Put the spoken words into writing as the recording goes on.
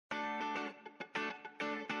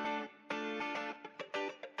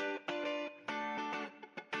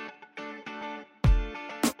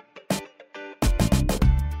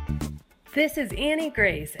This is Annie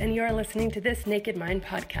Grace, and you are listening to This Naked Mind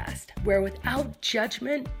podcast, where without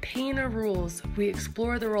judgment, pain, or rules, we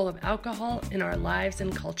explore the role of alcohol in our lives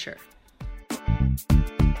and culture.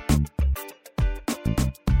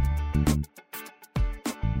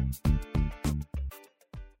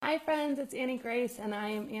 Hi friends, it's Annie Grace, and I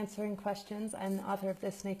am answering questions. I'm the author of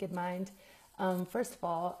This Naked Mind. First of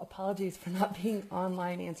all, apologies for not being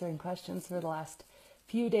online answering questions for the last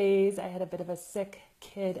few days. I had a bit of a sick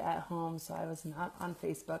kid at home, so I was not on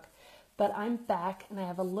Facebook, but I'm back and I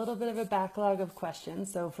have a little bit of a backlog of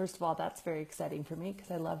questions. So first of all, that's very exciting for me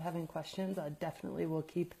because I love having questions. I definitely will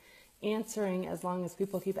keep answering as long as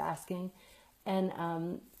people keep asking.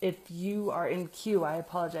 And if you are in queue, I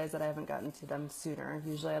apologize that I haven't gotten to them sooner.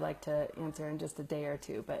 Usually I like to answer in just a day or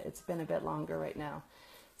two, but it's been a bit longer right now.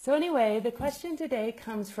 So anyway, the question today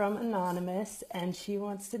comes from Anonymous, and she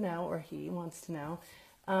wants to know, or he wants to know,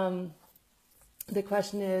 the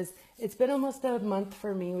question is, it's been almost a month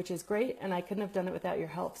for me, which is great, and I couldn't have done it without your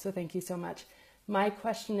help, so thank you so much. My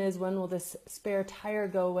question is, when will this spare tire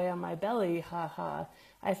go away on my belly? Ha ha.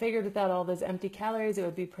 I figured without all those empty calories, it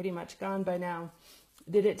would be pretty much gone by now.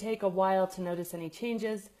 Did it take a while to notice any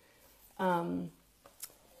changes?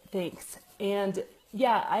 Thanks. And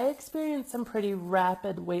yeah, I experienced some pretty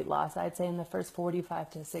rapid weight loss. I'd say in the first 45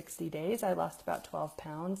 to 60 days, I lost about 12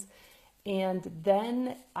 pounds. And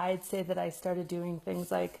then I'd say that I started doing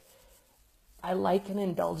things like, I like an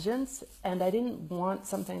indulgence, and I didn't want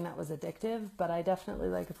something that was addictive, but I definitely,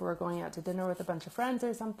 like, if we were going out to dinner with a bunch of friends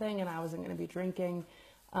or something and I wasn't going to be drinking,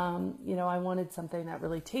 I wanted something that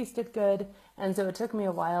really tasted good. And so it took me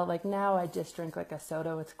a while. Like now I just drink like a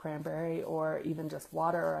soda with cranberry or even just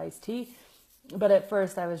water or iced tea. But at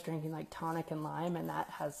first I was drinking like tonic and lime, and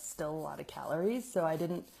that has still a lot of calories. So I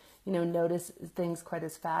didn't, notice things quite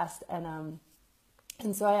as fast. And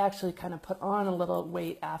so I actually kind of put on a little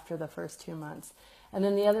weight after the first 2 months. And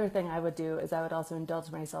then the other thing I would do is I would also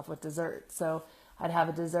indulge myself with dessert. So I'd have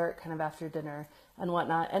a dessert kind of after dinner and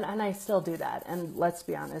whatnot. And I still do that. And let's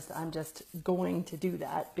be honest, I'm just going to do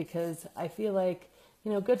that because I feel like,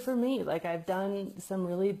 good for me. Like I've done some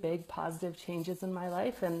really big positive changes in my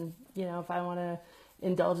life. And, if I want to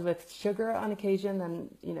indulge with sugar on occasion, then,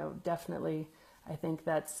 definitely I think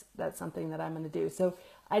that's something that I'm going to do. So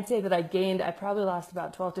I'd say that I probably lost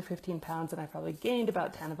about 12 to 15 pounds, and I probably gained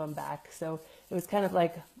about 10 of them back. So it was kind of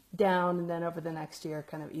like down, and then over the next year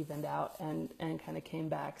kind of evened out and kind of came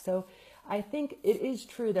back. So I think it is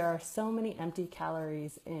true. There are so many empty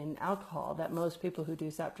calories in alcohol that most people who do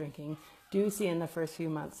stop drinking do see in the first few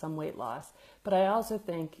months some weight loss. But I also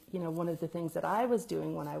think, one of the things that I was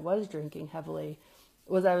doing when I was drinking heavily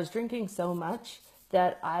was I was drinking so much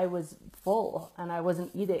that I was full and I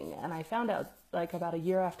wasn't eating. And I found out like about a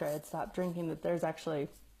year after I had stopped drinking that there's actually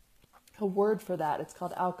a word for that. It's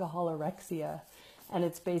called alcoholorexia. And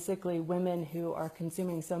it's basically women who are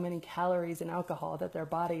consuming so many calories in alcohol that their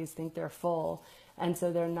bodies think they're full. And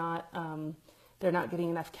so they're not getting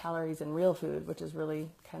enough calories in real food, which is really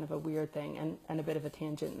kind of a weird thing and a bit of a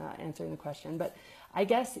tangent, not answering the question. But I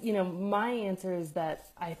guess, my answer is that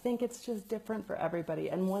I think it's just different for everybody.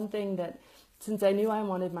 And one thing that, since I knew I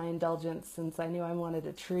wanted my indulgence, since I knew I wanted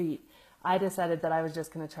a treat, I decided that I was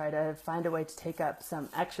just going to try to find a way to take up some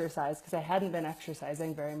exercise because I hadn't been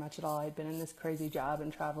exercising very much at all. I'd been in this crazy job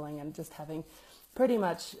and traveling and just having pretty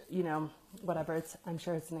much, whatever. I'm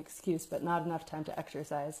sure it's an excuse, but not enough time to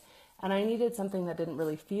exercise. And I needed something that didn't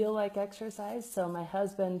really feel like exercise. So my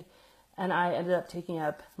husband and I ended up taking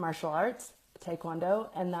up martial arts, Taekwondo,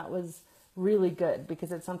 and that was really good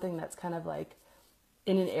because it's something that's kind of like,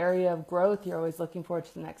 in an area of growth, you're always looking forward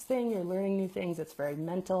to the next thing. You're learning new things. It's very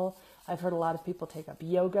mental. I've heard a lot of people take up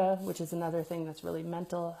yoga, which is another thing that's really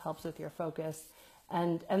mental, helps with your focus.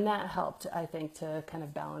 And that helped, I think, to kind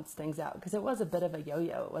of balance things out because it was a bit of a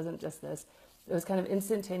yo-yo. It wasn't just this. It was kind of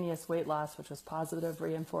instantaneous weight loss, which was positive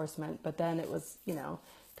reinforcement. But then it was,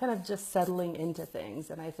 kind of just settling into things.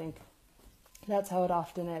 And I think that's how it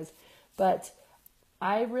often is. But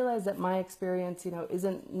I realize that my experience,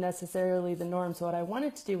 isn't necessarily the norm. So what I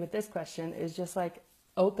wanted to do with this question is just like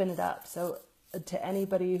open it up. So to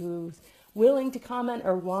anybody who's willing to comment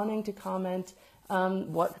or wanting to comment,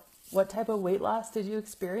 what type of weight loss did you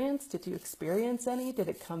experience? Did you experience any? Did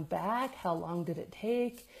it come back? How long did it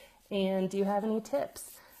take? And do you have any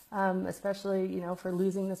tips, especially, for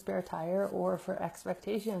losing the spare tire or for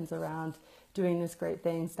expectations around doing this great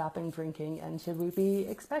thing, stopping drinking? And should we be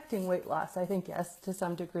expecting weight loss? I think yes, to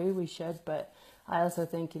some degree we should, but I also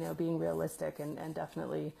think, being realistic and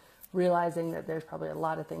definitely realizing that there's probably a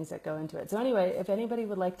lot of things that go into it. So anyway, if anybody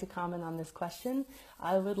would like to comment on this question,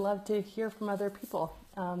 I would love to hear from other people.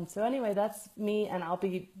 So anyway, that's me, and I'll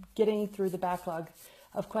be getting through the backlog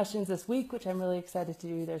of questions this week, which I'm really excited to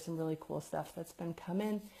do. There's some really cool stuff that's been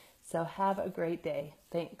coming. So have a great day.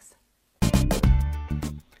 Thanks.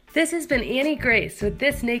 This has been Annie Grace with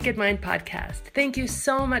This Naked Mind podcast. Thank you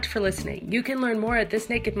so much for listening. You can learn more at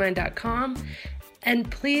thisnakedmind.com.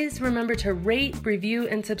 And please remember to rate, review,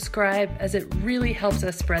 and subscribe, as it really helps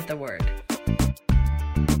us spread the word.